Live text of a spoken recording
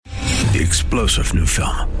The explosive new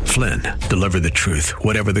film, Flynn, deliver the truth,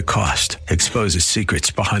 whatever the cost, exposes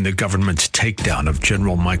secrets behind the government's takedown of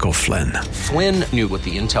General Michael Flynn. Flynn knew what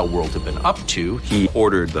the intel world had been up to. He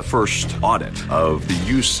ordered the first audit of the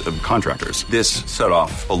use of contractors. This set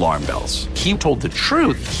off alarm bells. He told the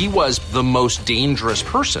truth. He was the most dangerous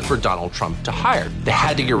person for Donald Trump to hire. They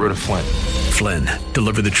had to get rid of Flynn. Flynn,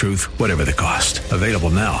 deliver the truth, whatever the cost. Available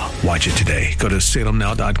now. Watch it today. Go to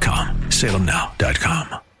salemnow.com.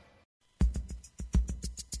 salemnow.com.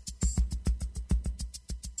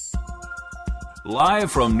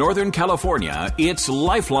 Live from Northern California, it's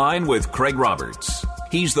Lifeline with Craig Roberts.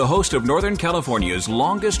 He's the host of Northern California's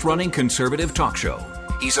longest-running conservative talk show.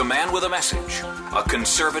 He's a man with a message, a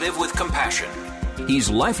conservative with compassion. He's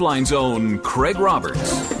Lifeline's own Craig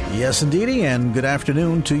Roberts. Yes, indeedy, and good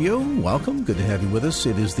afternoon to you. Welcome. Good to have you with us.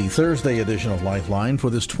 It is the Thursday edition of Lifeline for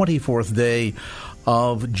this 24th day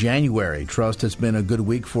of January. Trust it's been a good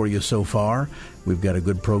week for you so far. We've got a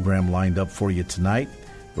good program lined up for you tonight.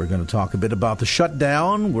 We're going to talk a bit about the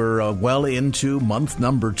shutdown. We're well into month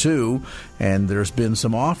number 2, and there's been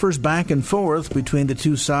some offers back and forth between the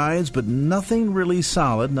two sides, but nothing really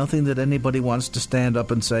solid, nothing that anybody wants to stand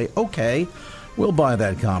up and say, okay, we'll buy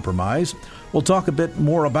that compromise. We'll talk a bit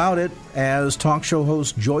more about it as talk show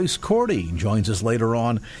host Joyce Cordy joins us later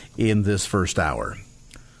on in this first hour.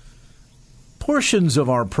 Portions of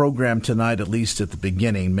our program tonight, at least at the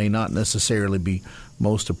beginning, may not necessarily be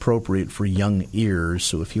most appropriate for young ears.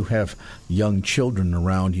 So if you have young children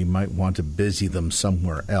around, you might want to busy them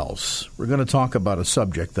somewhere else. We're going to talk about a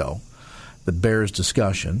subject, though, that bears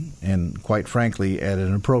discussion. And quite frankly, at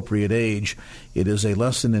an appropriate age, it is a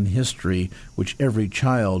lesson in history which every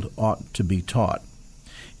child ought to be taught.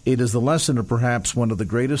 It is the lesson of perhaps one of the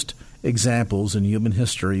greatest examples in human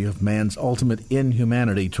history of man's ultimate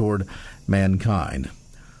inhumanity toward mankind.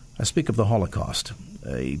 I speak of the Holocaust,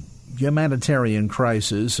 a humanitarian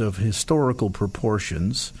crisis of historical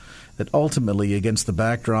proportions that ultimately, against the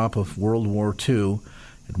backdrop of World War II,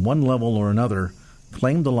 at one level or another,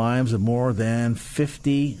 claimed the lives of more than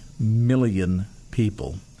 50 million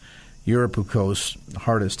people. Europe, of course,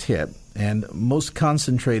 hardest hit and most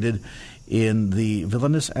concentrated in the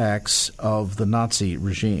villainous acts of the Nazi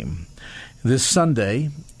regime. This Sunday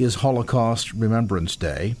is Holocaust Remembrance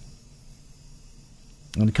Day.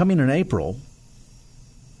 And coming in April,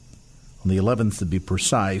 on the 11th to be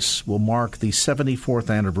precise, will mark the 74th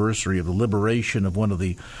anniversary of the liberation of one of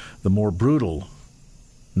the more brutal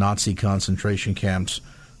Nazi concentration camps,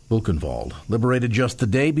 Buchenwald, liberated just the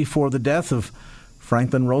day before the death of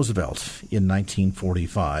Franklin Roosevelt in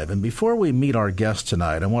 1945. And before we meet our guest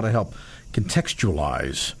tonight, I want to help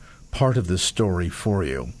contextualize part of this story for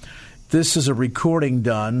you. This is a recording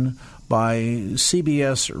done by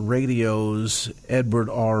CBS Radio's Edward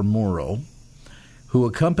R. Murrow, who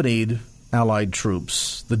accompanied Allied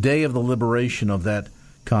troops the day of the liberation of that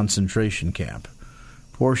concentration camp.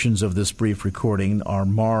 Portions of this brief recording are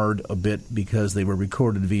marred a bit because they were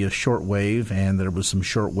recorded via shortwave and there was some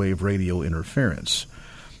shortwave radio interference.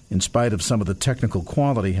 In spite of some of the technical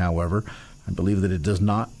quality, however, I believe that it does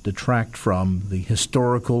not detract from the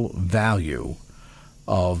historical value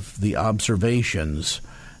of the observations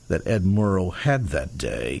that Ed Murrow had that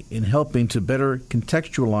day in helping to better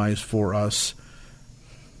contextualize for us,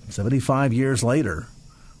 75 years later,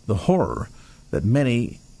 the horror that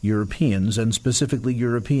many Europeans, and specifically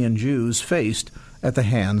European Jews, faced at the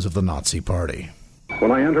hands of the Nazi Party.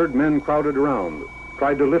 When I entered, men crowded around,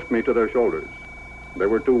 tried to lift me to their shoulders. They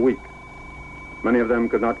were too weak. Many of them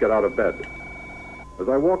could not get out of bed. As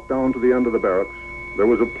I walked down to the end of the barracks, there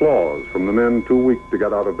was applause from the men too weak to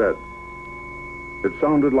get out of bed. It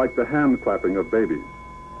sounded like the hand clapping of babies.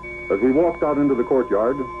 As we walked out into the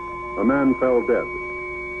courtyard, a man fell dead.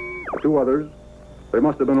 Two others, they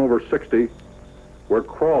must have been over 60, were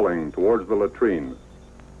crawling towards the latrine.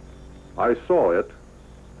 I saw it,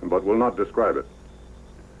 but will not describe it.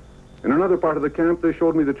 In another part of the camp, they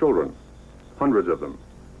showed me the children, hundreds of them.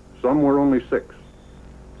 Some were only 6.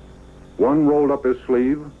 One rolled up his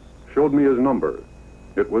sleeve, showed me his number.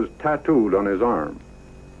 It was tattooed on his arm.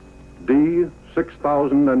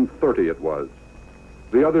 D6030 it was.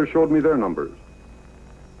 The others showed me their numbers.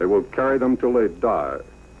 They will carry them till they die.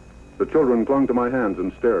 The children clung to my hands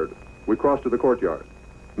and stared. We crossed to the courtyard.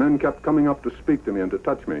 Men kept coming up to speak to me and to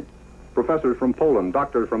touch me. Professors from Poland,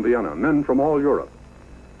 doctors from Vienna, men from all Europe.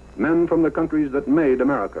 Men from the countries that made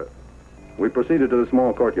America. We proceeded to the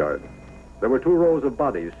small courtyard. There were 2 rows of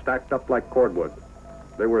bodies stacked up like cordwood.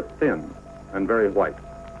 They were thin and very white.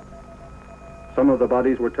 Some of the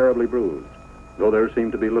bodies were terribly bruised, though there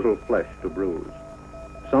seemed to be little flesh to bruise.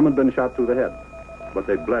 Some had been shot through the head, but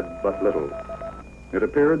they bled but little. It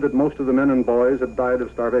appeared that most of the men and boys had died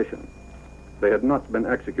of starvation. They had not been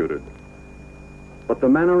executed. But the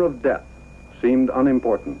manner of death seemed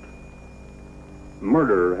unimportant.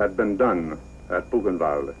 Murder had been done at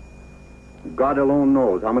Buchenwald. God alone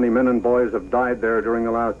knows how many men and boys have died there during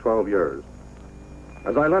the last 12 years.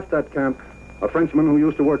 As I left that camp, a Frenchman who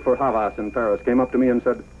used to work for Havas in Paris came up to me and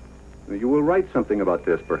said, "You will write something about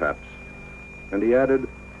this, perhaps." And he added,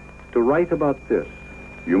 "To write about this,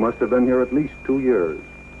 you must have been here at least 2 years.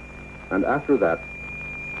 And after that,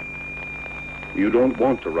 you don't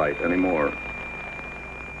want to write anymore."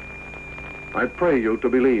 I pray you to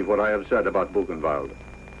believe what I have said about Buchenwald.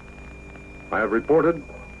 I have reported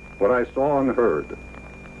what I saw and heard,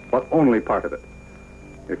 but only part of it.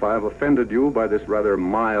 If I have offended you by this rather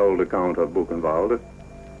mild account of Buchenwald,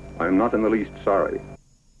 I am not in the least sorry.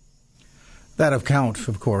 That account,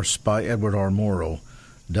 of course, by Edward R. Morrow,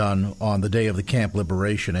 done on the day of the camp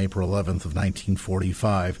liberation, April 11th of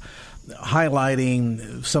 1945,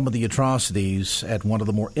 highlighting some of the atrocities at one of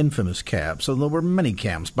the more infamous camps. So there were many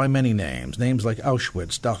camps by many names like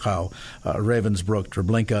Auschwitz, Dachau, Ravensbrück,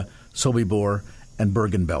 Treblinka, Sobibor, and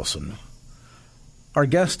Bergen-Belsen. Our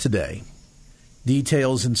guest today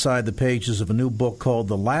details inside the pages of a new book called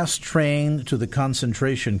The Last Train to the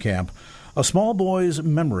Concentration Camp, a small boy's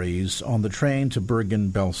memories on the train to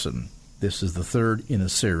Bergen-Belsen. This is the third in a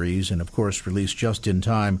series and, of course, released just in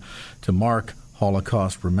time to mark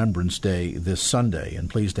Holocaust Remembrance Day this Sunday. And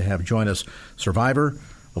pleased to have join us survivor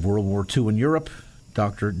of World War II in Europe,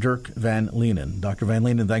 Dr. Dirk Van Lienen. Dr. Van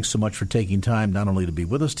Lienen, thanks so much for taking time not only to be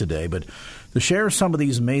with us today, but to share some of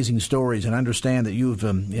these amazing stories. And I understand that you've,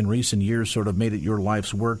 in recent years, sort of made it your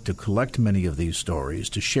life's work to collect many of these stories,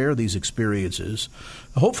 to share these experiences,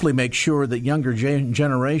 hopefully make sure that younger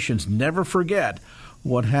generations never forget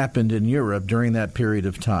what happened in Europe during that period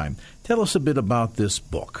of time. Tell us a bit about this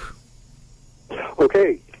book.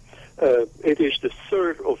 Okay. It is the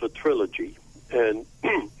third of a trilogy, and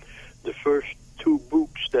the first two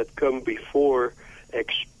books that come before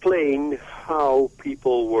explain how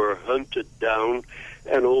people were hunted down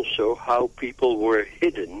and also how people were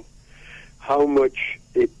hidden, how much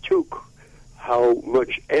it took, how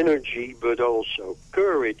much energy but also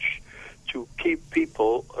courage to keep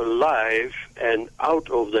people alive and out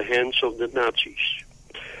of the hands of the Nazis.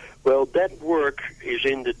 Well, that work is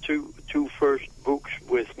in the two first books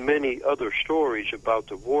with many other stories about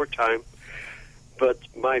the wartime. But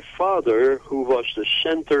my father, who was the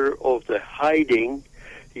center of the hiding,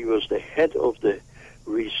 he was the head of the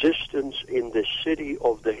resistance in the city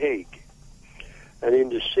of The Hague. And in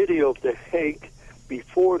the city of The Hague,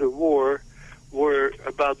 before the war, were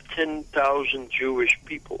about 10,000 Jewish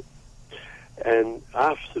people. And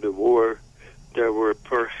after the war, there were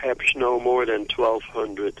perhaps no more than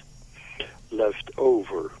 1,200 left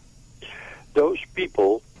over. Those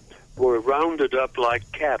people were rounded up like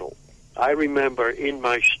cattle. I remember in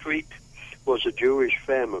my street was a Jewish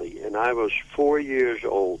family, and I was 4 years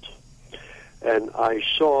old. And I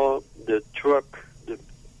saw the truck, the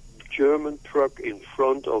German truck in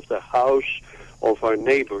front of the house of our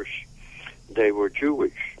neighbors. They were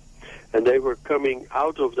Jewish. And they were coming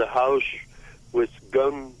out of the house with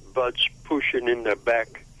gun butts pushing in their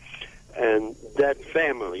back. And that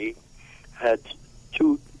family had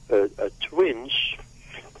two twins,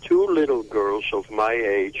 two little girls of my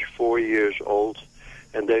age, 4 years old,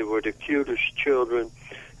 and they were the cutest children,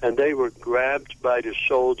 and they were grabbed by the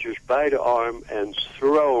soldiers by the arm and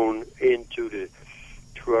thrown into the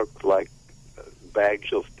truck like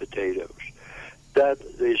bags of potatoes. That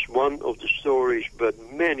is one of the stories, but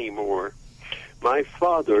many more. My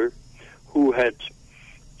father, who had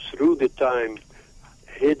through the time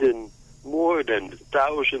hidden more than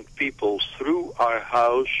 1,000 people through our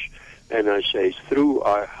house, and I say through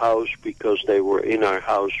our house because they were in our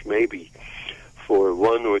house maybe for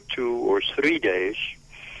 1 or 2 or 3 days.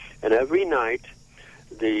 And every night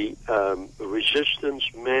the resistance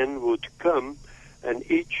men would come and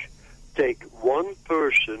each take one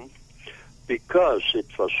person, because it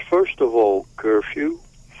was first of all curfew,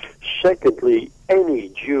 secondly any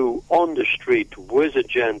Jew on the street with a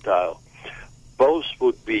Gentile, both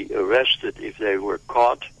would be arrested if they were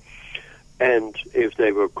caught. And if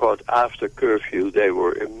they were caught after curfew, they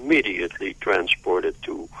were immediately transported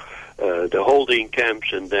to the holding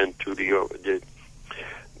camps and then to the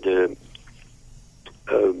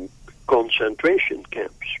concentration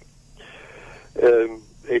camps.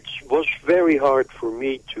 It was very hard for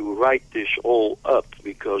me to write this all up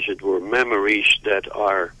because it were memories that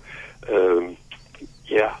are,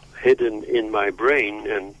 hidden in my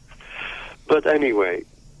brain. But anyway,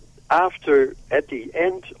 at the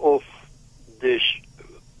end of this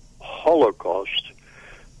Holocaust,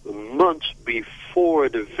 month before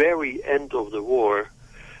the very end of the war,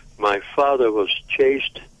 my father was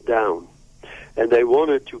chased down. And they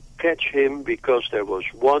wanted to catch him because there was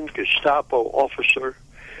one Gestapo officer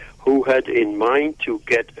who had in mind to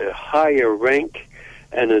get a higher rank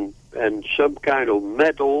and some kind of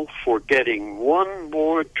medal for getting one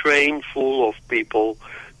more train full of people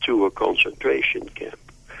to a concentration camp.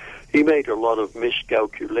 He made a lot of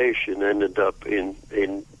miscalculation, ended up in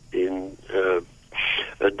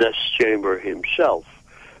a death chamber himself.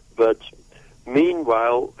 But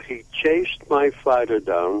meanwhile, he chased my father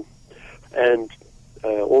down, and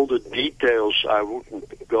all the details I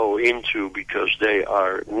wouldn't go into because they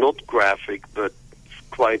are not graphic but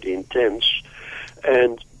quite intense.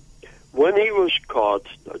 And when he was caught,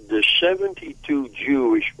 the 72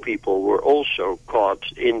 Jewish people were also caught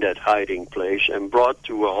in that hiding place and brought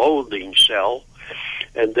to a holding cell,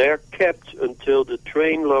 and they're kept until the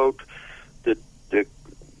train load, the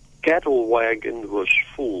cattle wagon was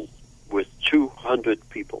full with 200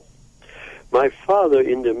 people. My father,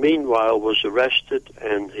 in the meanwhile, was arrested,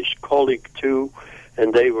 and his colleague too,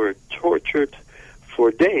 and they were tortured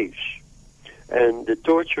for days. And the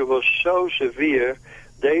torture was so severe,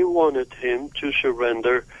 they wanted him to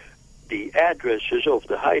surrender the addresses of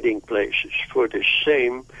the hiding places for the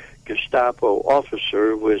same Gestapo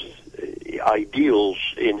officer with ideals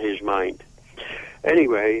in his mind.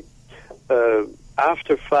 Anyway,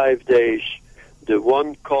 after 5 days, the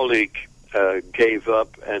one colleague gave up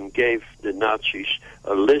and gave the Nazis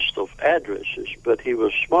a list of addresses, but he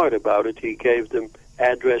was smart about it. He gave them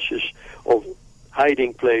addresses of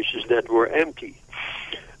hiding places that were empty.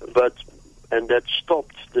 And that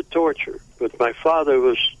stopped the torture. But my father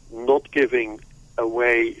was not giving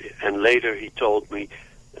away, and later he told me,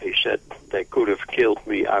 he said, they could have killed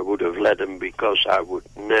me, I would have let them because I would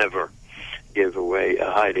never give away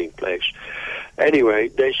a hiding place. Anyway,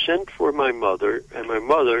 they sent for my mother, and my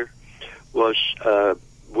mother was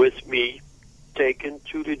with me taken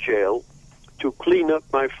to the jail to clean up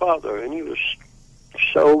my father, and he was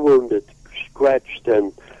so wounded, scratched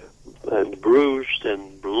and bruised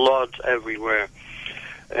and blood everywhere.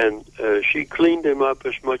 And she cleaned him up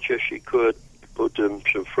as much as she could, put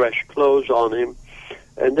some fresh clothes on him,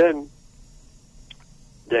 and then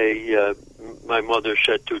my mother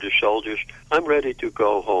said to the soldiers, I'm ready to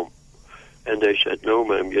go home. And they said, no,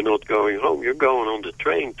 ma'am, you're not going home. You're going on the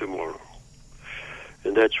train tomorrow.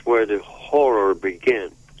 And that's where the horror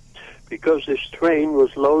began. Because this train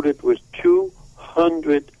was loaded with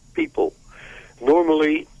 200 people.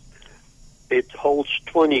 Normally, it holds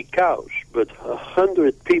 20 cows, but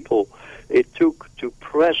 100 people it took to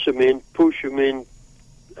press them in, push them in,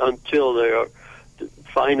 until they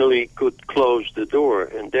finally could close the door.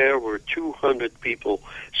 And there were 200 people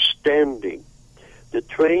standing. The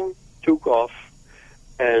train took off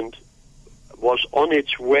and was on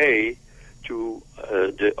its way to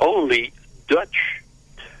the only Dutch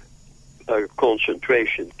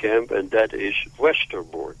concentration camp, and that is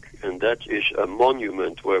Westerbork. And that is a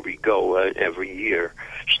monument where we go every year,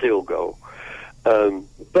 still go.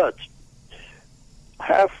 But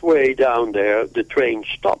halfway down there, the train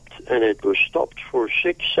stopped, and it was stopped for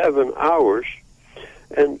 6-7 hours,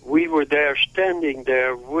 and we were there, standing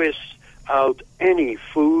there without any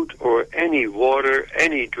food or any water,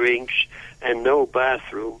 any drinks, and no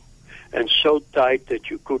bathroom, and so tight that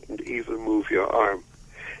you couldn't even move your arm.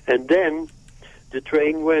 And then the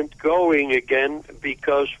train went going again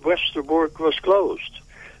because Westerbork was closed,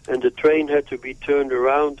 and the train had to be turned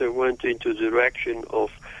around and went into the direction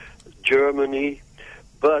of Germany.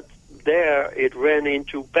 But there it ran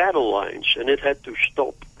into battle lines, and it had to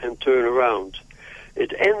stop and turn around.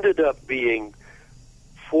 It ended up being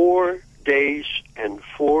 4 days and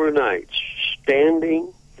 4 nights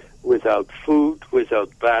standing without food,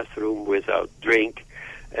 without bathroom, without drink,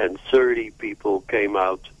 and 30 people came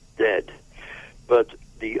out dead. But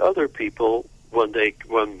the other people,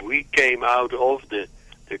 when we came out of the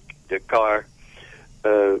car,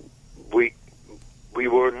 we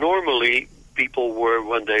were normally, people were,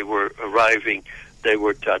 when they were arriving, they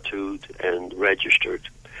were tattooed and registered.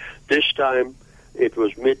 This time it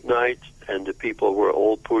was midnight, and the people were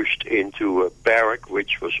all pushed into a barrack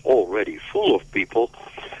which was already full of people,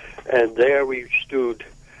 and there we stood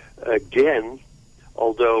again.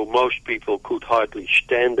 Although most people could hardly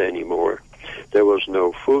stand anymore, there was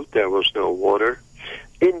no food, there was no water.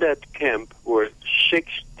 In that camp were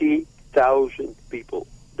 60,000 people.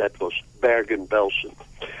 That was Bergen-Belsen.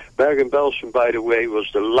 Bergen-Belsen, by the way, was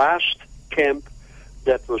the last camp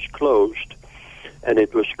that was closed. And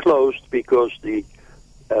it was closed because the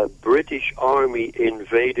British Army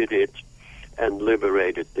invaded it and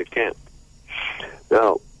liberated the camp.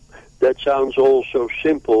 Now, That sounds all so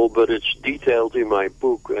simple, but it's detailed in my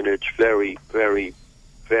book, and it's very, very,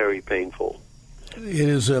 very painful. It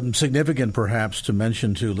is significant, perhaps, to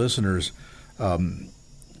mention to listeners,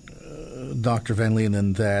 Dr. Van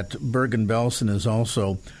Leeuwen, that Bergen-Belsen is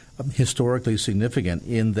also historically significant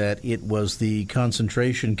in that it was the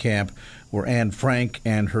concentration camp where Anne Frank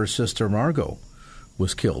and her sister Margot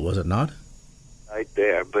was killed, was it not? Right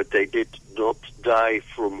there, but they did not die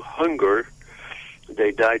from hunger.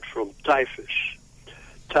 They died from typhus.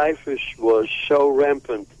 Typhus was so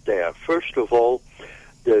rampant there. First of all,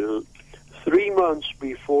 the 3 months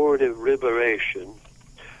before the liberation,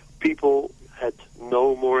 people had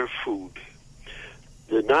no more food.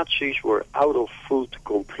 The Nazis were out of food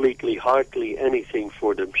completely, hardly anything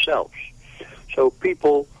for themselves. So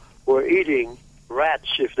people were eating rats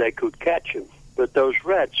if they could catch them. But those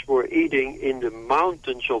rats were eating in the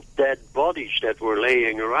mountains of dead bodies that were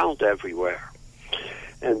laying around everywhere.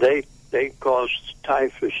 And they caused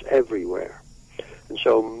typhus everywhere. And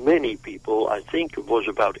so many people, I think it was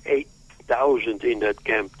about 8,000 in that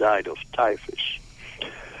camp, died of typhus.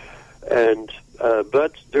 And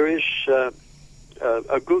but there is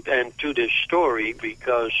a good end to this story,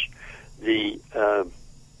 because the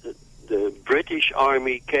British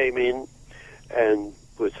Army came in and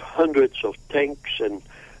with hundreds of tanks and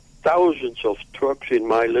thousands of trucks. In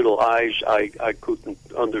my little eyes, I couldn't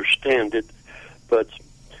understand it, but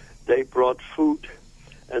they brought food,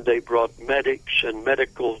 and they brought medics and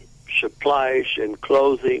medical supplies and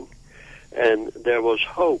clothing, and there was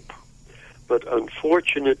hope. But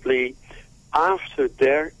unfortunately, after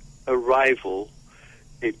their arrival,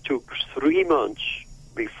 it took 3 months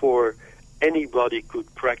before anybody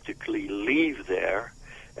could practically leave there,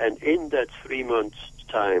 and in that 3 months'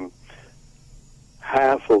 time,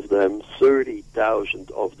 half of them,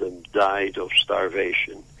 30,000 of them, died of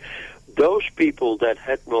starvation. Those people that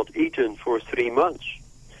had not eaten for 3 months,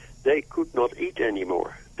 they could not eat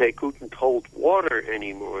anymore. They couldn't hold water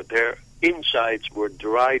anymore. Their insides were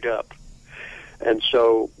dried up. And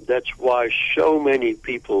so that's why so many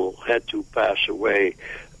people had to pass away,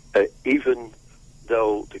 even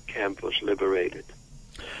though the camp was liberated.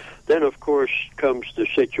 Then, of course, comes the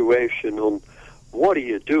situation on what do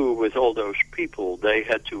you do with all those people? They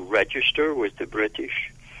had to register with the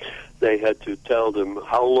British. They had to tell them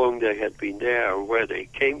how long they had been there and where they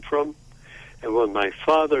came from. And when my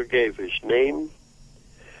father gave his name,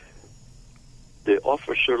 the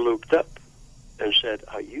officer looked up and said,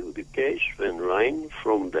 "Are you the Kees van Rijn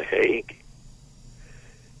from The Hague?"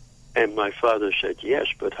 And my father said, "Yes,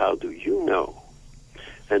 but how do you know?"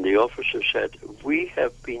 And the officer said, "We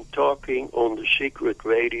have been talking on the secret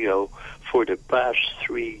radio for the past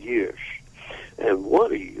 3 years. And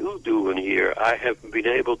what are you doing here? I haven't been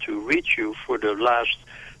able to reach you for the last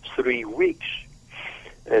 3 weeks."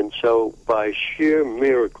 And so by sheer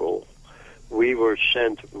miracle, we were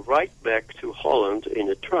sent right back to Holland in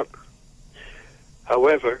a truck.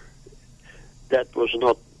 However, that was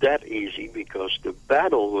not that easy, because the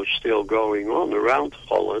battle was still going on around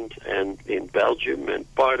Holland and in Belgium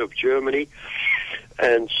and part of Germany.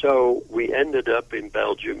 And so we ended up in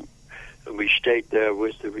Belgium, and we stayed there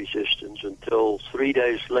with the resistance until 3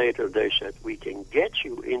 days later they said, "We can get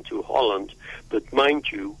you into Holland, but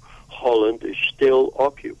mind you, Holland is still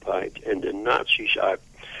occupied, and the Nazis are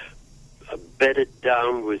bedded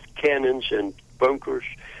down with cannons and bunkers,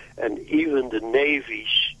 and even the navies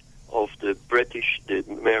of the British, the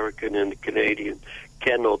American, and the Canadian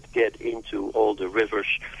cannot get into all the rivers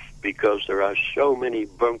because there are so many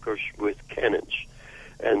bunkers with cannons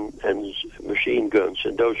and machine guns.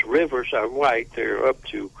 And those rivers are wide. They're up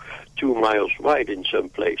to 2 miles wide in some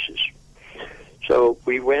places." So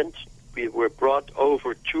we were brought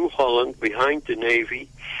over to Holland behind the Navy,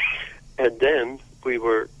 and then we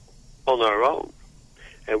were on our own.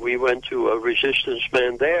 And we went to a resistance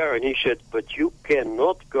man there, and he said, "But you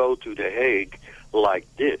cannot go to The Hague like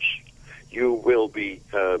this. You will be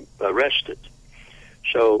arrested."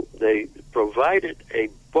 So they provided a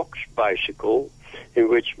box bicycle in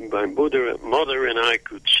which my mother and I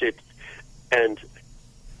could sit, and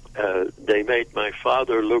they made my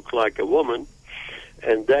father look like a woman,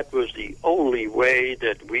 and that was the only way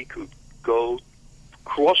that we could go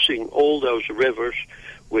crossing all those rivers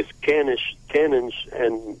with cannons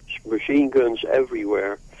and machine guns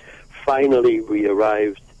everywhere. Finally, we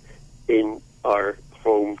arrived in our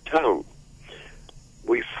hometown.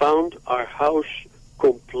 We found our house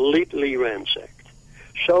completely ransacked.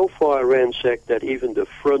 So far ransacked that even the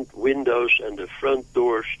front windows and the front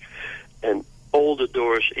doors and all the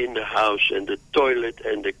doors in the house and the toilet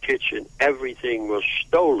and the kitchen, everything was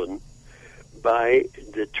stolen by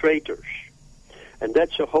the traitors. And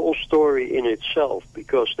that's a whole story in itself,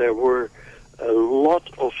 because there were a lot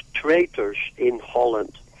of traitors in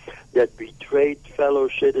Holland that betrayed fellow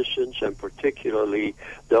citizens, and particularly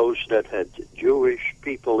those that had Jewish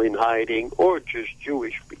people in hiding or just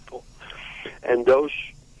Jewish people. And those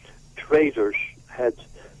traitors had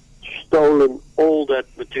stolen all that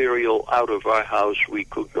material out of our house. We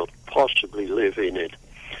could not possibly live in it.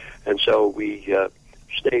 And so we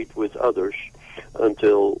stayed with others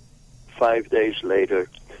until 5 days later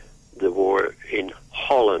the war in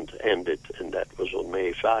Holland ended, and that was on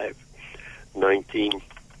May 5,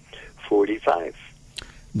 1945.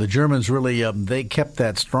 The Germans really, they kept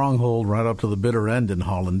that stronghold right up to the bitter end in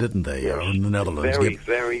Holland, didn't they, yes, in the Netherlands?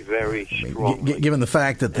 Very strong. Given the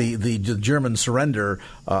fact that the German surrender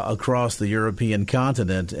across the European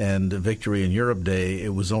continent and Victory in Europe Day,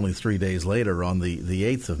 it was only 3 days later on the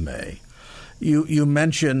 8th of May. You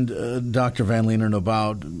mentioned, Dr. Van Leenen,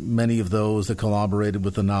 about many of those that collaborated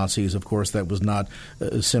with the Nazis. Of course, that was not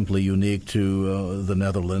simply unique to the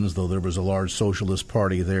Netherlands, though there was a large socialist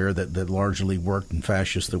party there that largely worked, and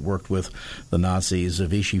fascists that worked with the Nazis.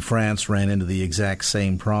 Vichy France ran into the exact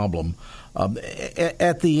same problem.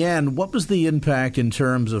 At the end, what was the impact in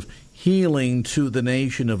terms of healing to the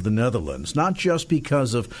nation of the Netherlands, not just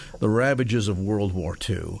because of the ravages of World War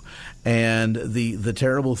II and the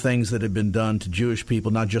terrible things that had been done to Jewish people,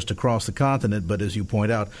 not just across the continent, but as you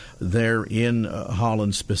point out, there in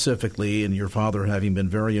Holland specifically, and your father having been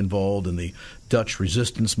very involved in the Dutch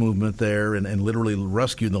resistance movement there and literally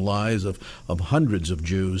rescued the lives of hundreds of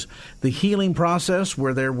Jews. The healing process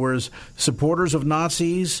where there was supporters of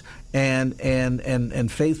Nazis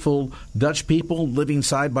and faithful Dutch people living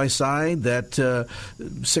side by side that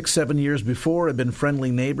 6-7 years before had been friendly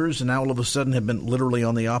neighbors and now all of a sudden have been literally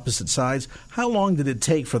on the opposite sides. How long did it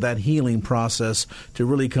take for that healing process to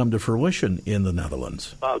really come to fruition in the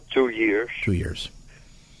Netherlands? About 2 years. 2 years.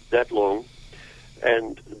 That long.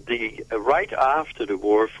 And right after the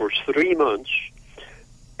war, for 3 months,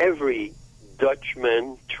 every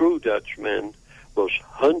Dutchman, true Dutchman, was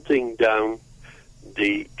hunting down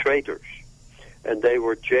the traitors. And they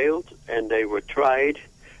were jailed and they were tried,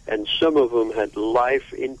 and some of them had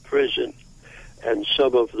life in prison, and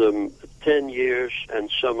some of them 10 years,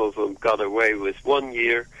 and some of them got away with 1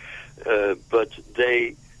 year. But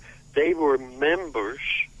they were members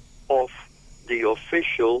of the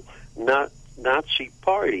official Nazi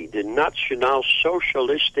party, the National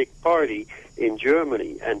Socialistic Party in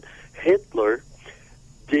Germany. And Hitler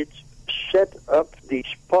did set up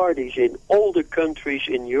these parties in all the countries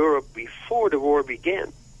in Europe before the war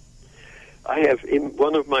began. I have in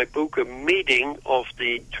one of my books a meeting of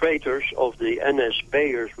the traitors of the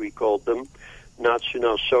NSB'ers, we called them,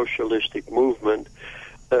 National Socialistic Movement.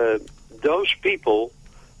 Those people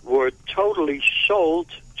were totally sold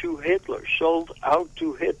to Hitler, sold out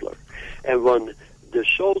to Hitler. And when the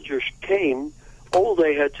soldiers came, all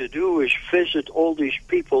they had to do is visit all these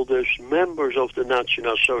people, those members of the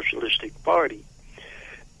National Socialistic Party,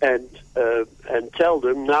 and tell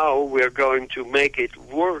them, now we're going to make it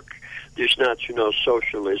work, this National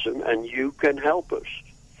Socialism, and you can help us.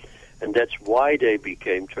 And that's why they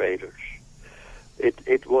became traitors.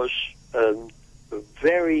 It was a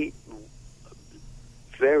very,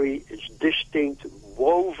 very distinct,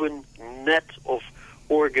 woven net of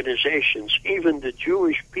organizations. Even the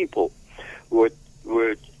Jewish people were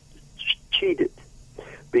cheated,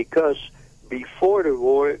 because before the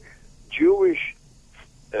war, Jewish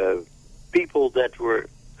people that were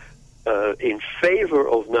in favor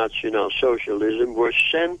of National Socialism were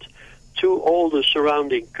sent to all the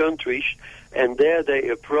surrounding countries, and there they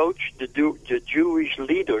approached the Jewish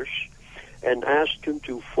leaders and asked them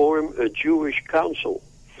to form a Jewish council.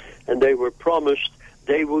 And they were promised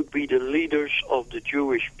they would be the leaders of the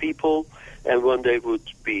Jewish people, and when they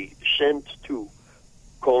would be sent to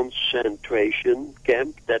concentration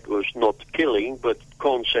camp, that was not killing, but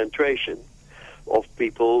concentration of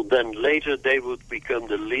people, then later they would become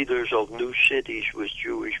the leaders of new cities with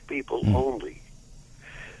Jewish people only.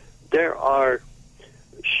 There are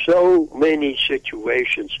so many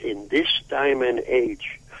situations in this time and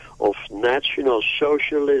age of National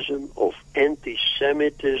Socialism, of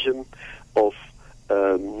anti-Semitism, of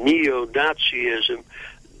neo-Nazism.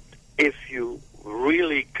 If you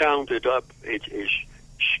really count it up, it is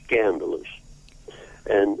scandalous.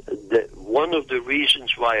 And one of the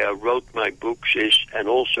reasons why I wrote my books is, and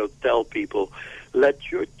also tell people,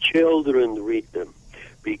 let your children read them,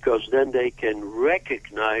 because then they can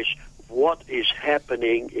recognize what is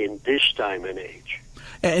happening in this time and age.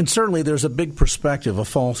 And certainly there's a big perspective, a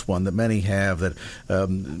false one that many have, that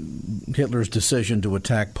Hitler's decision to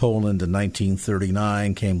attack Poland in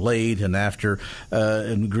 1939 came late and after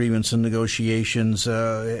agreements and negotiations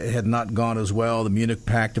had not gone as well. The Munich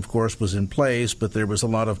Pact, of course, was in place, but there was a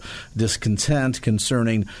lot of discontent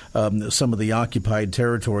concerning some of the occupied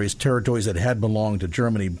territories that had belonged to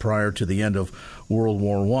Germany prior to the end of World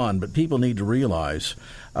War I. But people need to realize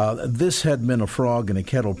this had been a frog in a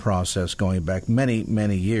kettle process going back many,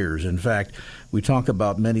 many years. In fact, we talk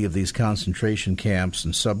about many of these concentration camps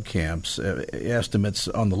and subcamps, estimates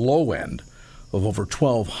on the low end of over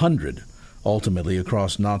 1,200 ultimately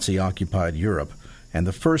across Nazi-occupied Europe. And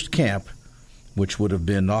the first camp, which would have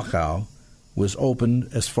been Dachau, was opened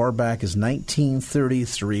as far back as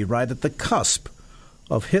 1933, right at the cusp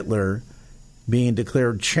of Hitler being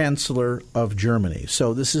declared Chancellor of Germany.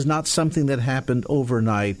 So this is not something that happened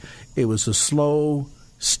overnight. It was a slow,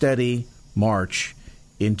 steady march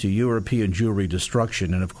into European Jewry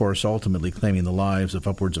destruction and, of course, ultimately claiming the lives of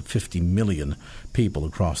upwards of 50 million people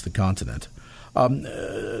across the continent.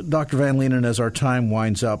 Dr. Van Lienen, as our time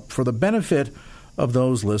winds up, for the benefit of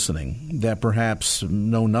those listening that perhaps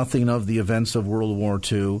know nothing of the events of World War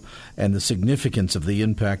II and the significance of the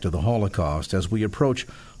impact of the Holocaust, as we approach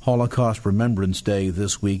Holocaust Remembrance Day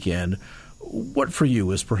this weekend, what for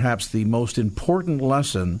you is perhaps the most important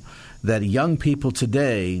lesson that young people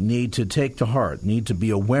today need to take to heart, need to be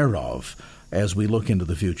aware of as we look into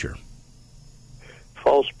the future?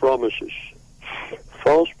 False promises.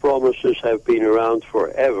 False promises have been around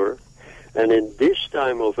forever, and in this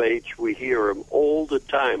time of age we hear them all the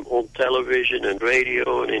time on television and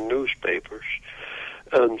radio and in newspapers,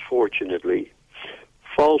 unfortunately.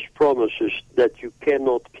 False promises that you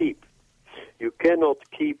cannot keep. You cannot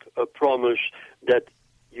keep a promise that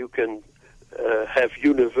you can have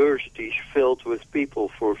universities filled with people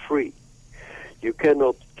for free. You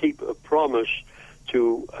cannot keep a promise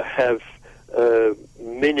to have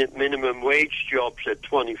minimum wage jobs at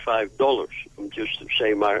 $25. I'm just to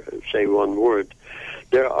say one word.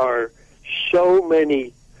 There are so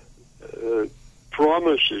many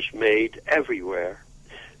promises made everywhere.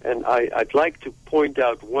 And I'd like to point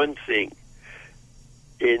out one thing.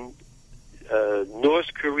 In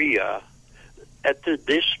North Korea, at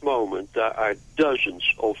this moment, there are dozens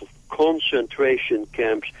of concentration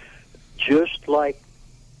camps just like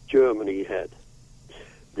Germany had,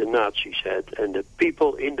 the Nazis had. And the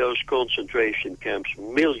people in those concentration camps,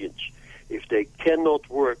 millions, if they cannot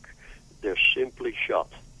work, they're simply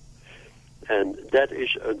shot. And that is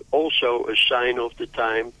also a sign of the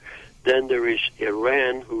time. Then there is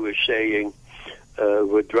Iran, who is saying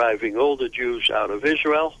we're driving all the Jews out of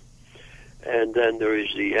Israel. And then there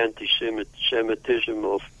is the anti-Semitism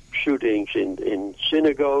of shootings in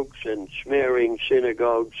synagogues and smearing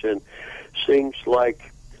synagogues and things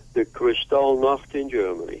like the Kristallnacht in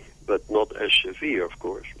Germany, but not as severe, of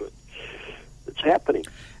course, but it's happening.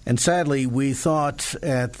 And sadly, we thought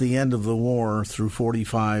at the end of the war through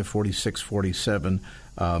 45, 46, 47,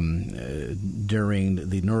 during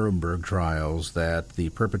the Nuremberg trials, that the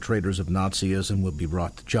perpetrators of Nazism would be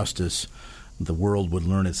brought to justice, the world would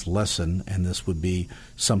learn its lesson, and this would be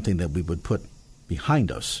something that we would put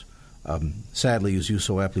behind us. Sadly, as you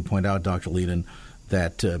so aptly point out, Dr. Lienen,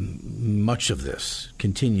 that much of this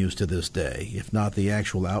continues to this day, if not the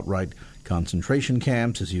actual outright concentration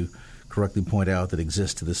camps, as you correctly point out, that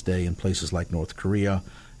exist to this day in places like North Korea,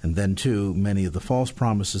 and then, too, many of the false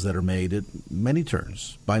promises that are made at many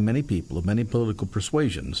turns by many people of many political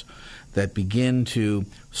persuasions that begin to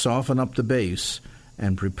soften up the base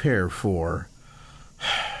and prepare for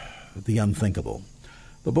the unthinkable.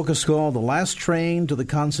 The book is called The Last Train to the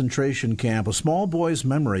Concentration Camp, A Small Boy's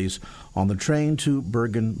Memories on the Train to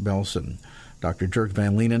Bergen-Belsen. Dr. Dirk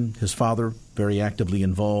Van Lienen, his father, very actively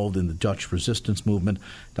involved in the Dutch resistance movement.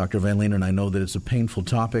 Dr. Van Lienen, I know that it's a painful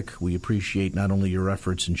topic. We appreciate not only your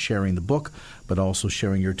efforts in sharing the book, but also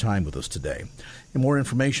sharing your time with us today. And more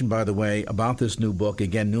information, by the way, about this new book,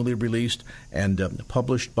 again, newly released and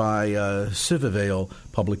published by Civivale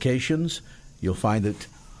Publications. You'll find it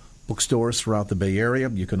bookstores throughout the Bay Area.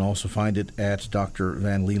 You can also find it at Dr.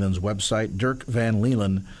 Van Lienen's website,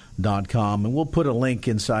 dirkvanlienen.com. And we'll put a link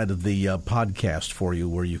inside of the podcast for you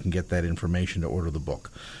where you can get that information to order the book.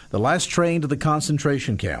 The Last Train to the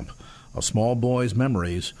Concentration Camp, A Small Boy's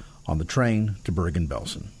Memories on the Train to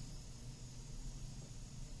Bergen-Belsen.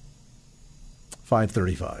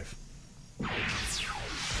 5:35.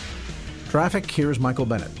 Traffic, here's Michael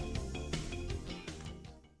Bennett.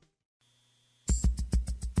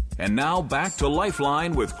 And now back to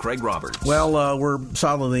Lifeline with Craig Roberts. Well, we're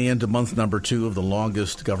solidly into month number 2 of the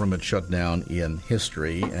longest government shutdown in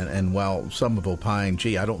history. And while some have opined,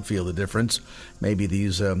 gee, I don't feel the difference, maybe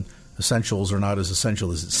these essentials are not as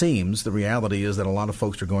essential as it seems, the reality is that a lot of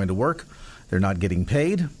folks are going to work. They're not getting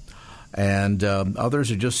paid. And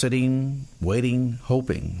others are just sitting, waiting,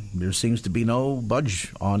 hoping. There seems to be no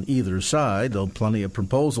budge on either side, though plenty of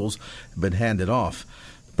proposals have been handed off.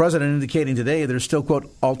 The president indicating today there's still, quote,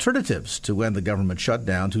 alternatives to end the government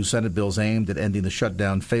shutdown. 2 Senate bills aimed at ending the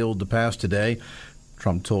shutdown failed to pass today.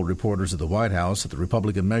 Trump told reporters at the White House that the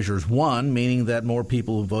Republican measures won, meaning that more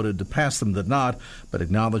people voted to pass them than not, but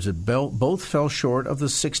acknowledged that both fell short of the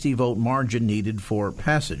 60-vote margin needed for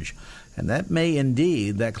passage. And that may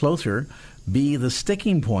indeed, that closer, be the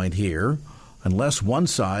sticking point here, unless one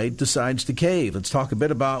side decides to cave. Let's talk a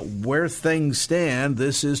bit about where things stand.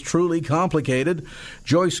 This is truly complicated.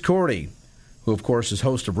 Joyce Cordy, who, of course, is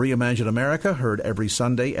host of Reimagine America, heard every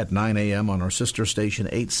Sunday at 9 a.m. on our sister station,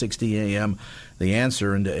 860 a.m., The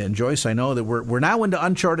Answer. And Joyce, I know that we're now into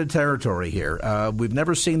uncharted territory here. We've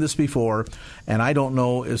never seen this before, and I don't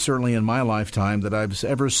know, certainly in my lifetime, that I've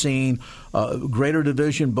ever seen greater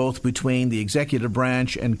division both between the executive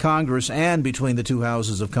branch and Congress and between the 2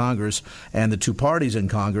 houses of Congress and the 2 parties in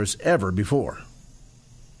Congress ever before.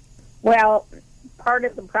 Well, part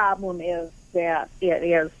of the problem is that it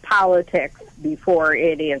is politics before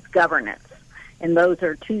it is governance. And those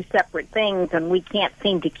are 2 separate things, and we can't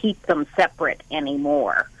seem to keep them separate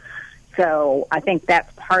anymore. So I think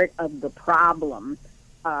that's part of the problem.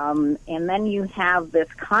 And then you have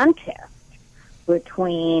this contest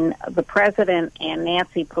between the president and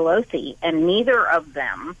Nancy Pelosi, and neither of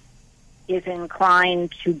them is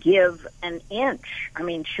inclined to give an inch. I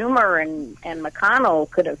mean, Schumer and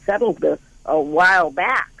McConnell could have settled this a while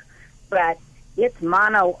back, but it's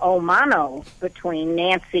mano a mano between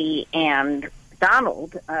Nancy and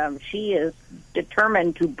Donald. She is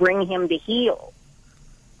determined to bring him to heel.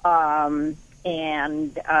 So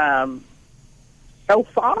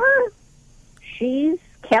far, she's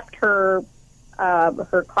kept her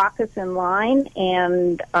caucus in line,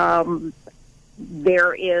 and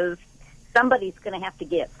somebody's going to have to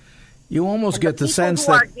give. You almost get the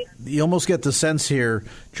sense here,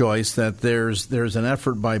 Joyce, that there's an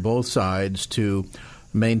effort by both sides to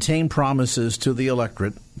maintain promises to the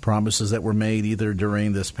electorate, promises that were made either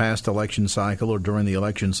during this past election cycle or during the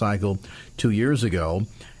election cycle 2 years ago,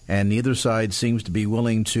 and neither side seems to be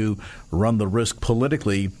willing to run the risk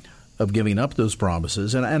politically of giving up those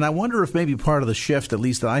promises. And I wonder if maybe part of the shift, at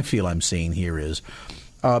least that I feel I'm seeing here, is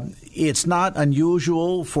it's not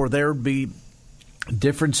unusual for there to be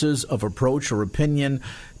differences of approach or opinion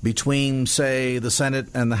between, say, the Senate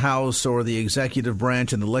and the House, or the executive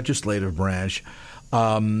branch and the legislative branch.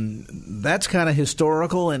 That's kind of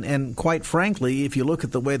historical, and quite frankly, if you look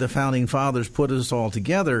at the way the Founding Fathers put us all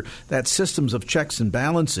together, that systems of checks and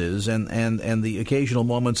balances and the occasional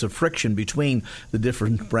moments of friction between the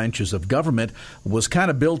different branches of government was kind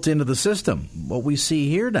of built into the system. What we see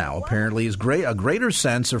here now, apparently, is a greater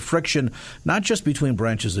sense of friction, not just between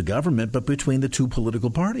branches of government, but between the 2 political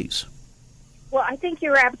parties. Well, I think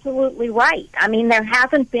you're absolutely right. I mean, there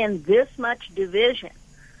hasn't been this much division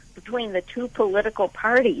between the 2 political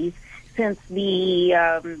parties since the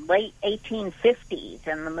late 1850s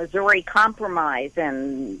and the Missouri Compromise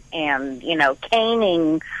and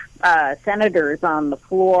caning senators on the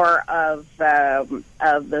floor of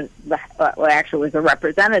actually it was a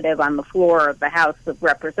representative on the floor of the House of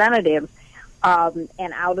Representatives,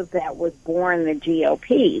 and out of that was born the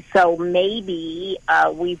GOP. So maybe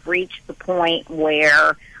we've reached the point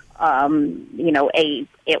where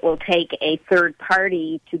it will take a third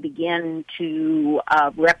party to begin to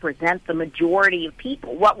represent the majority of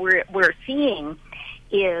people. What we're seeing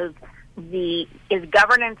is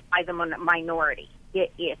governance by the minority.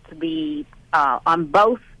 It's in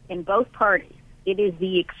both parties. It is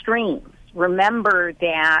the extremes. Remember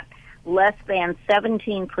that less than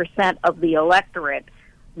 17% of the electorate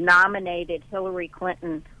nominated Hillary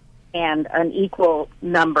Clinton, and an equal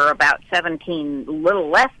number, about little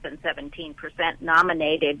less than 17%,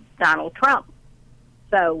 nominated Donald Trump.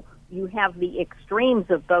 So you have the extremes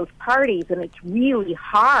of both parties, and it's really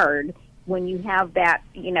hard when you have that,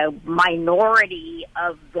 minority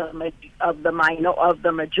of the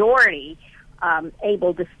majority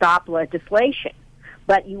able to stop legislation.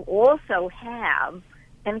 But you also have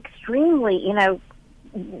an extremely,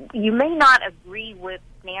 you may not agree with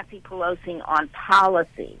Nancy Pelosi on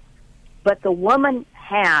policy, but the woman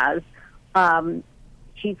has,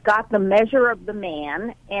 she's got the measure of the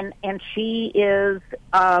man, and she is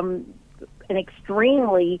an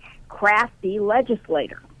extremely crafty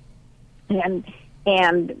legislator.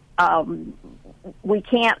 and we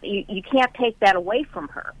can't. You can't take that away from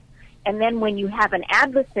her. And then when you have an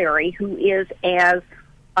adversary who is as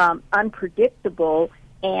unpredictable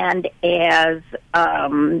and as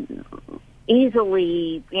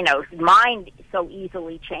easily, his mind so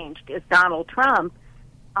easily changed as Donald Trump,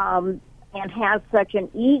 and has such an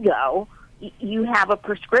ego, you have a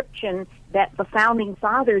prescription that the Founding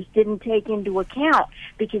Fathers didn't take into account,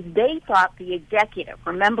 because they thought the executive,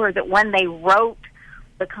 remember that when they wrote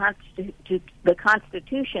the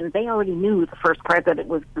Constitution, they already knew who the first president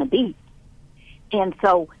was going to be. And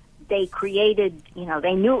so they created,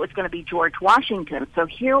 they knew it was going to be George Washington. So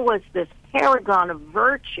here was this paragon of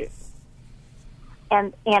virtue.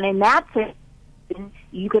 And in that sense,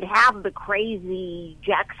 you could have the crazy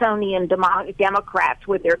Jacksonian Democrats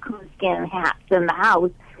with their coonskin hats in the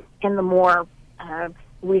House, and the more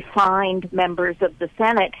refined members of the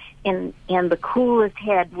Senate, and the coolest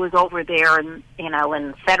head was over there in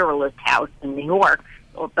the Federalist House in New York,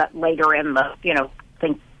 but later in the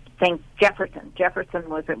think Jefferson. Jefferson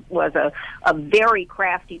was a very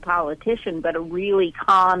crafty politician, but a really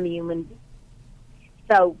calm human being.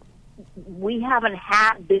 So we haven't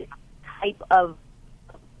had this type of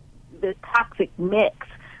the toxic mix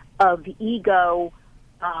of ego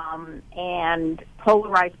and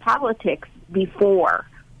polarized politics before.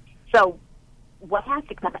 So what has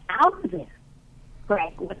to come out of this,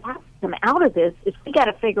 Greg, what has to come out of this is we got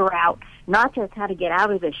to figure out not just how to get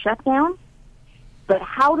out of this shutdown, but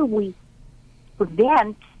how do we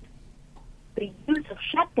prevent the use of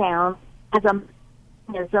shutdown as a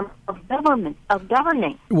mechanism of governing.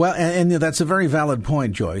 Well, and that's a very valid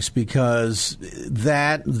point, Joyce, because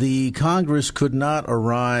that the Congress could not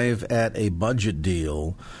arrive at a budget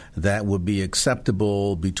deal that would be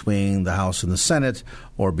acceptable between the House and the Senate,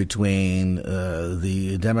 or between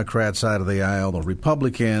the Democrat side of the aisle, the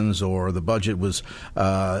Republicans, or the budget was,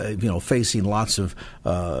 facing lots of,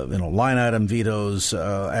 line item vetoes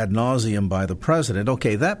ad nauseum by the president.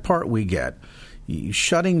 Okay, that part we get.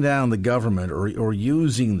 Shutting down the government or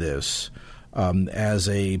using this as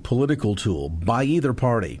a political tool by either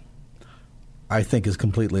party, I think, is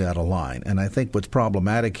completely out of line. And I think what's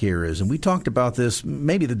problematic here is, and we talked about this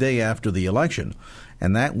maybe the day after the election,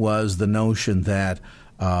 and that was the notion that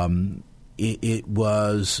it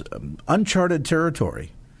was uncharted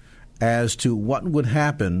territory as to what would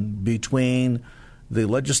happen between the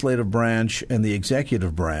legislative branch and the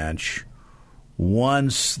executive branch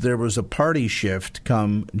once there was a party shift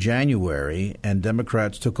come January and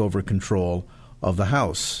Democrats took over control of the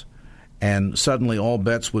House. And suddenly all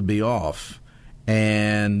bets would be off.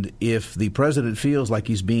 And if the president feels like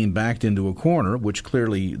he's being backed into a corner, which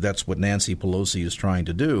clearly that's what Nancy Pelosi is trying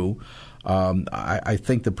to do, I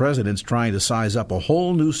think the president's trying to size up a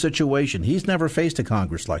whole new situation. He's never faced a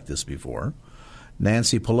Congress like this before.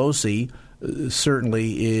 Nancy Pelosi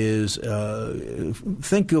certainly is,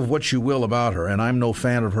 think of what you will about her, and I'm no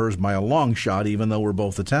fan of hers by a long shot, even though we're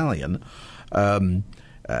both Italian.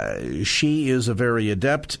 She is a very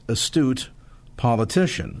adept, astute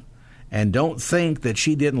politician. And don't think that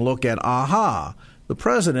she didn't look at, the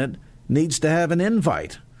president needs to have an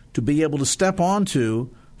invite to be able to step onto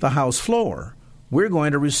the House floor. We're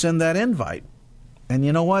going to rescind that invite. And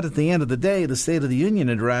you know what? At the end of the day, the State of the Union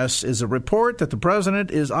address is a report that the president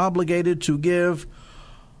is obligated to give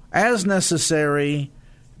as necessary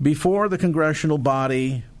before the congressional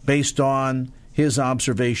body based on his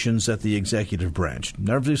observations at the executive branch.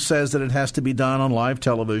 Never says that it has to be done on live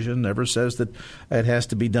television, never says that it has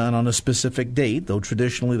to be done on a specific date, though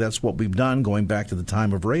traditionally that's what we've done going back to the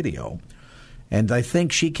time of radio. And I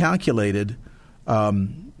think she calculated,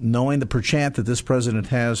 knowing the penchant that this president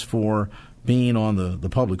has for being on the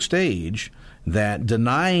public stage, that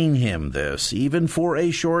denying him this, even for a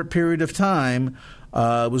short period of time,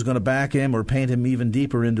 was going to back him or paint him even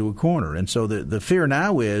deeper into a corner. And so the fear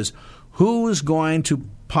now is, who's going to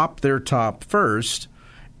pop their top first?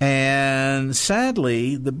 And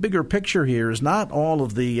sadly, the bigger picture here is not all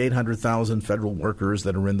of the 800,000 federal workers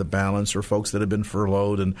that are in the balance, or folks that have been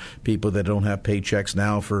furloughed, and people that don't have paychecks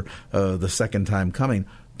now for the second time coming,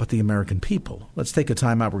 but the American people. Let's take a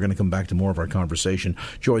time out. We're going to come back to more of our conversation.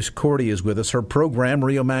 Joyce Cordy is with us. Her program,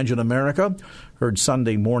 Reimagine America, heard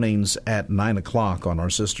Sunday mornings at 9 o'clock on our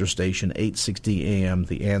sister station, 860 AM,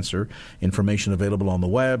 The Answer. Information available on the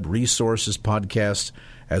web, resources, podcasts,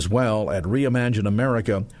 as well at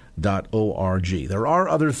reimagineamerica.org. There are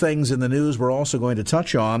other things in the news we're also going to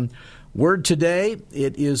touch on. Word today,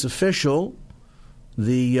 it is official.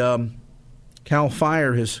 The CAL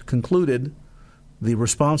FIRE has concluded the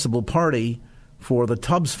responsible party for the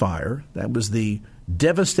Tubbs fire. That was the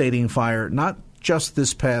devastating fire, not just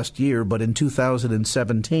this past year, but in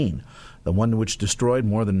 2017, the one which destroyed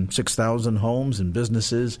more than 6,000 homes and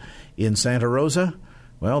businesses in Santa Rosa.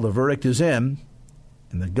 Well, the verdict is in,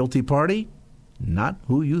 and the guilty party, not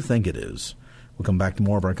who you think it is. We'll come back to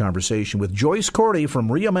more of our conversation with Joyce Cordy from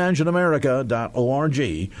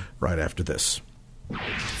reimagineamerica.org right after this.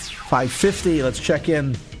 5:50, let's check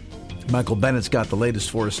in. Michael Bennett's got the latest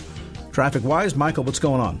for us. Traffic-wise, Michael, what's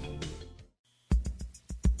going on?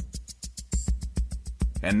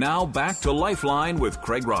 And now back to Lifeline with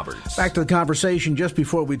Craig Roberts. Back to the conversation. Just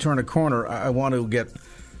before we turn a corner, I want to get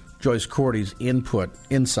Joyce Cordy's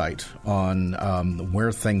insight on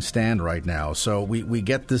where things stand right now. So we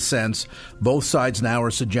get the sense both sides now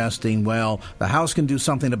are suggesting, well, the House can do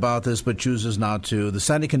something about this but chooses not to. The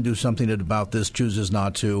Senate can do something about this, chooses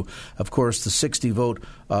not to. Of course, the 60-vote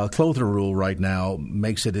cloture rule right now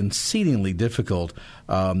makes it exceedingly difficult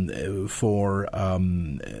for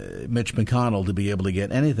Mitch McConnell to be able to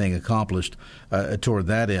get anything accomplished toward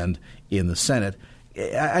that end in the Senate.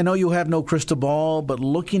 I know you have no crystal ball, but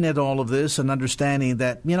looking at all of this and understanding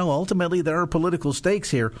that, ultimately there are political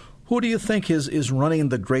stakes here, who do you think is running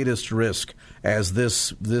the greatest risk as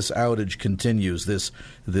this outage continues, this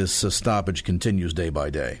stoppage continues day by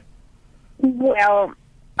day? Well,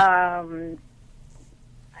 right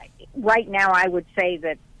now I would say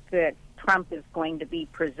that Trump is going to be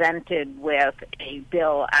presented with a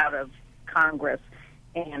bill out of Congress,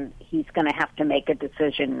 and he's going to have to make a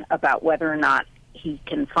decision about whether or not he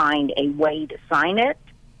can find a way to sign it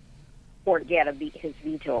or get his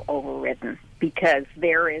veto overridden, because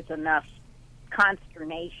there is enough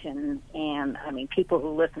consternation. And, people who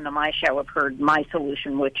listen to my show have heard my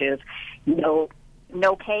solution, which is no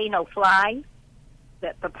pay, no fly,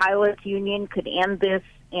 that the pilots union could end this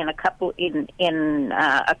in a couple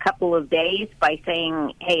of days by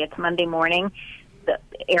saying, hey, it's Monday morning, the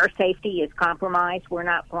air safety is compromised, we're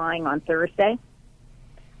not flying on Thursday.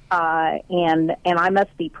 And I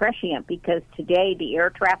must be prescient, because today the air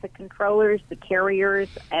traffic controllers, the carriers,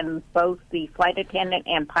 and both the flight attendant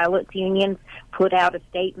and pilots unions put out a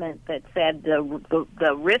statement that said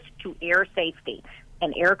the risk to air safety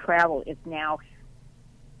and air travel is now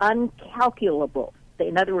uncalculable.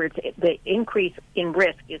 In other words, the increase in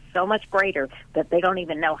risk is so much greater that they don't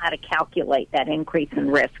even know how to calculate that increase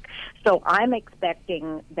in risk. So I'm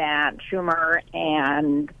expecting that Schumer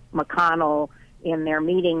and McConnell, in their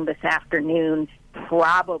meeting this afternoon,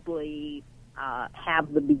 probably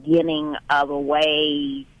have the beginning of a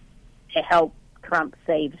way to help Trump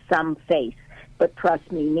save some face. But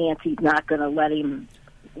trust me, Nancy's not going to let him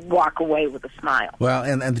walk away with a smile. Well,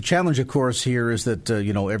 and the challenge, of course, here is that,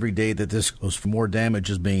 every day that this goes, more damage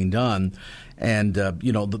is being done. And,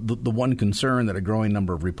 the one concern that a growing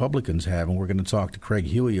number of Republicans have, and we're going to talk to Craig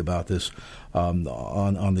Huey about this on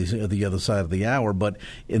the other side of the hour, but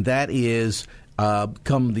that is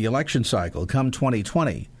come the election cycle, come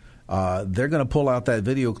 2020, they're going to pull out that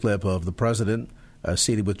video clip of the president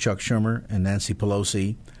seated with Chuck Schumer and Nancy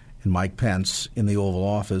Pelosi and Mike Pence in the Oval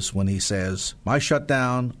Office when he says, my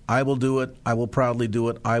shutdown, I will do it, I will proudly do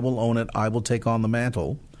it, I will own it, I will take on the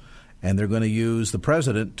mantle. And they're going to use the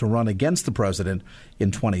president to run against the president in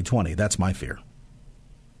 2020. That's my fear.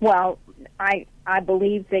 Well, I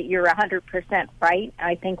believe that you're 100% right.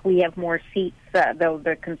 I think we have more seats, though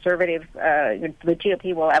the conservative, the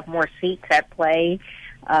GOP will have more seats at play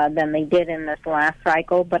than they did in this last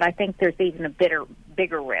cycle. But I think there's even a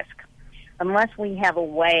bigger risk. Unless we have a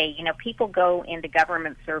way, people go into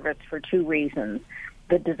government service for two reasons: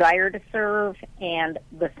 the desire to serve and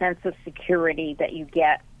the sense of security that you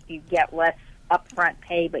get. You get less upfront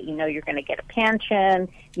pay, but you're going to get a pension.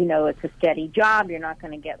 It's a steady job. You're not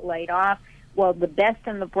going to get laid off. Well, the best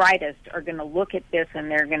and the brightest are going to look at this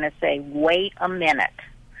and they're going to say, wait a minute.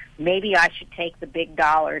 Maybe I should take the big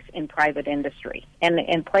dollars in private industry. And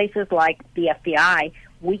in places like the FBI,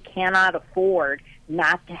 we cannot afford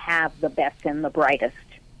not to have the best and the brightest.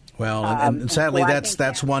 Well, and sadly,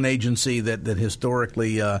 that's one agency that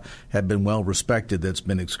historically had been well respected, that's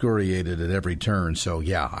been excoriated at every turn. So,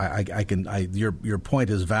 yeah, your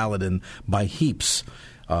point is valid by heaps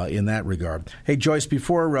in that regard. Hey, Joyce,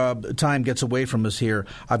 before time gets away from us here,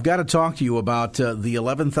 I've got to talk to you about the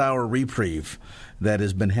 11th hour reprieve that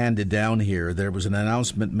has been handed down here. There was an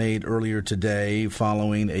announcement made earlier today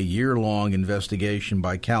following a year-long investigation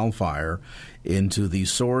by CAL FIRE into the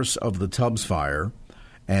source of the Tubbs fire.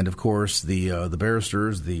 And, of course, the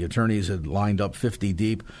barristers, the attorneys had lined up 50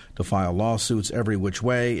 deep to file lawsuits every which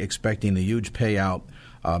way, expecting a huge payout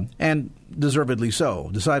And deservedly so,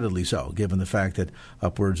 decidedly so, given the fact that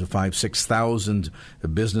upwards of 6,000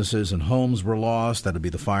 businesses and homes were lost. That would be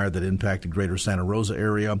the fire that impacted greater Santa Rosa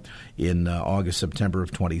area in August, September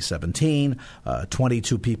of 2017.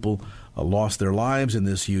 22 people lost their lives in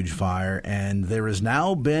this huge fire, and there has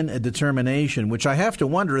now been a determination, which I have to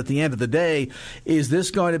wonder at the end of the day, is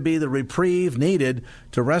this going to be the reprieve needed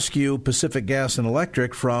to rescue Pacific Gas and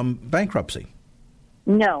Electric from bankruptcy?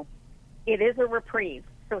 No, it is a reprieve.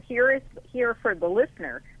 So here for the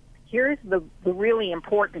listener, here's the really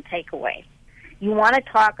important takeaway. You want to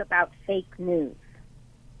talk about fake news.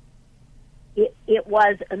 It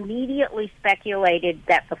was immediately speculated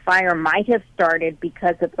that the fire might have started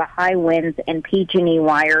because of the high winds and PG&E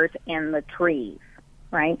wires and the trees,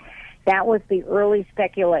 right? That was the early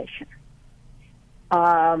speculation.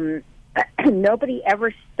 Nobody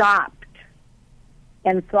ever stopped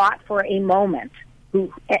and thought for a moment,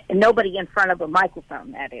 nobody in front of a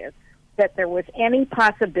microphone, that is, that there was any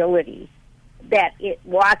possibility that it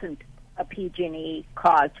wasn't a PG&E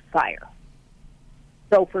caused fire.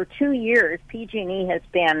 So for 2 years, PG&E has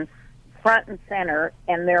been front and center,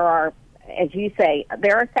 and there are, as you say,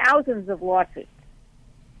 there are thousands of lawsuits.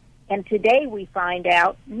 And today we find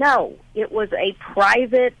out, no, it was a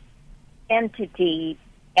private entity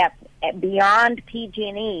beyond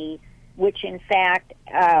PG&E, which in fact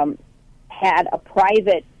had a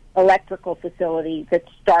private electrical facility that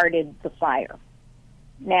started the fire.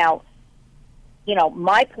 Now,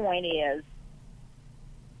 my point is,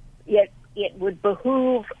 it would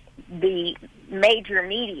behoove the major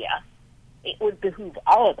media, it would behoove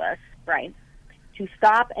all of us, right, to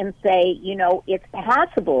stop and say, it's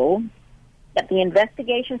possible that the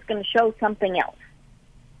investigation is going to show something else.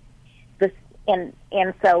 And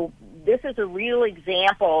so this is a real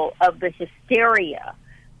example of the hysteria,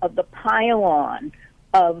 of the pile-on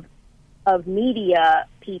of media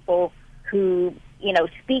people who,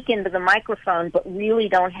 speak into the microphone but really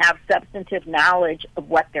don't have substantive knowledge of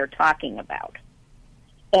what they're talking about.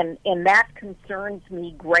 And that concerns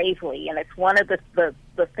me gravely, and it's one of the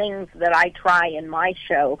things that I try in my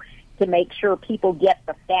show to make sure people get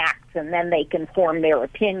the facts and then they can form their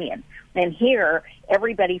opinion. And here,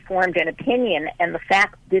 everybody formed an opinion and the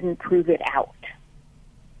facts didn't prove it out.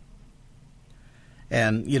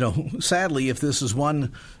 And, sadly, if this is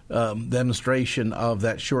one demonstration of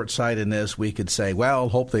that short-sightedness, we could say, well,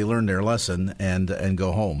 hope they learned their lesson and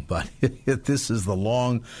go home. But this is the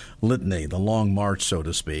long litany, the long march, so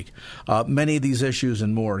to speak. Many of these issues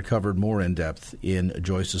and more are covered more in depth in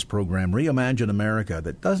Joyce's program, Reimagine America,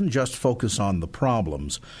 that doesn't just focus on the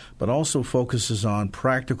problems, but also focuses on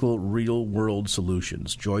practical, real-world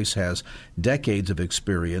solutions. Joyce has decades of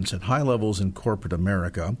experience at high levels in corporate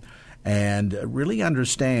America, and really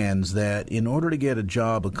understands that in order to get a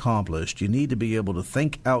job accomplished, you need to be able to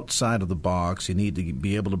think outside of the box. You need to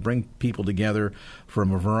be able to bring people together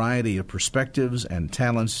from a variety of perspectives and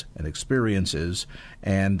talents and experiences.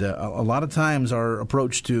 And a lot of times our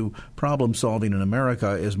approach to problem solving in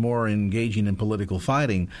America is more engaging in political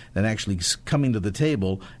fighting than actually coming to the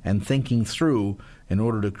table and thinking through in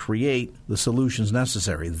order to create the solutions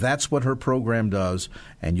necessary. That's what her program does,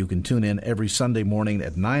 and you can tune in every Sunday morning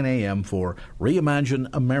at 9 a.m. for Reimagine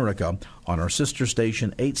America on our sister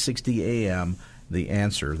station, 860 a.m., The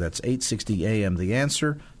Answer. That's 860 a.m., The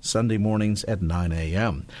Answer, Sunday mornings at 9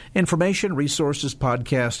 a.m. Information, resources,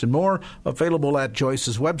 podcasts, and more available at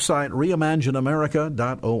Joyce's website,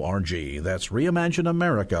 reimagineamerica.org. That's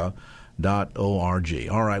reimagineamerica.org.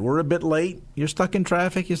 All right, we're a bit late. You're stuck in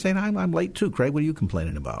traffic. You're saying, I'm late too, Craig. What are you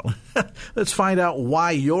complaining about? Let's find out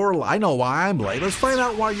why you're late. I know why I'm late. Let's find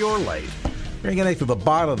out why you're late. We're going to get to the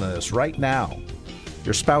bottom of this right now.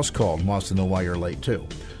 Your spouse called and wants to know why you're late too.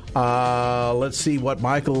 Let's see what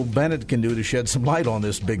Michael Bennett can do to shed some light on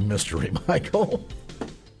this big mystery. Michael?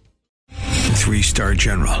 3-star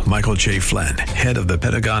General Michael J. Flynn, head of the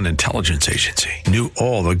Pentagon Intelligence Agency, knew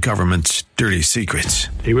all the government's dirty secrets.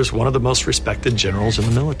 He was one of the most respected generals in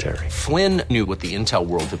the military. Flynn knew what the intel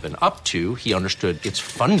world had been up to. He understood its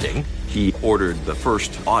funding. He ordered the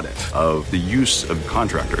first audit of the use of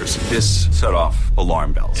contractors. This set off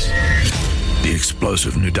alarm bells. The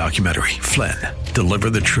explosive new documentary, Flynn,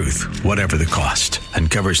 Deliver the Truth, Whatever the Cost,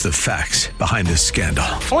 uncovers the facts behind this scandal.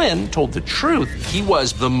 Flynn told the truth. He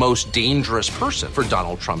was the most dangerous person for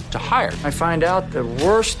Donald Trump to hire. I find out the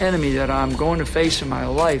worst enemy that I'm going to face in my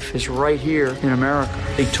life is right here in America.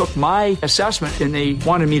 They took my assessment and they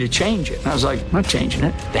wanted me to change it. And I was like, I'm not changing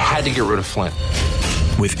it. They had to get rid of Flynn.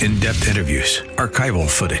 with in-depth interviews, archival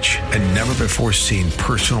footage, and never-before-seen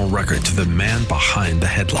personal records of the man behind the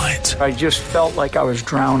headlines. I just felt like I was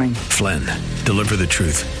drowning. Flynn, deliver the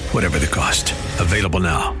truth, whatever the cost. Available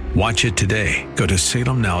now. Watch it today. Go to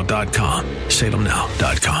salemnow.com.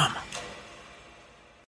 salemnow.com.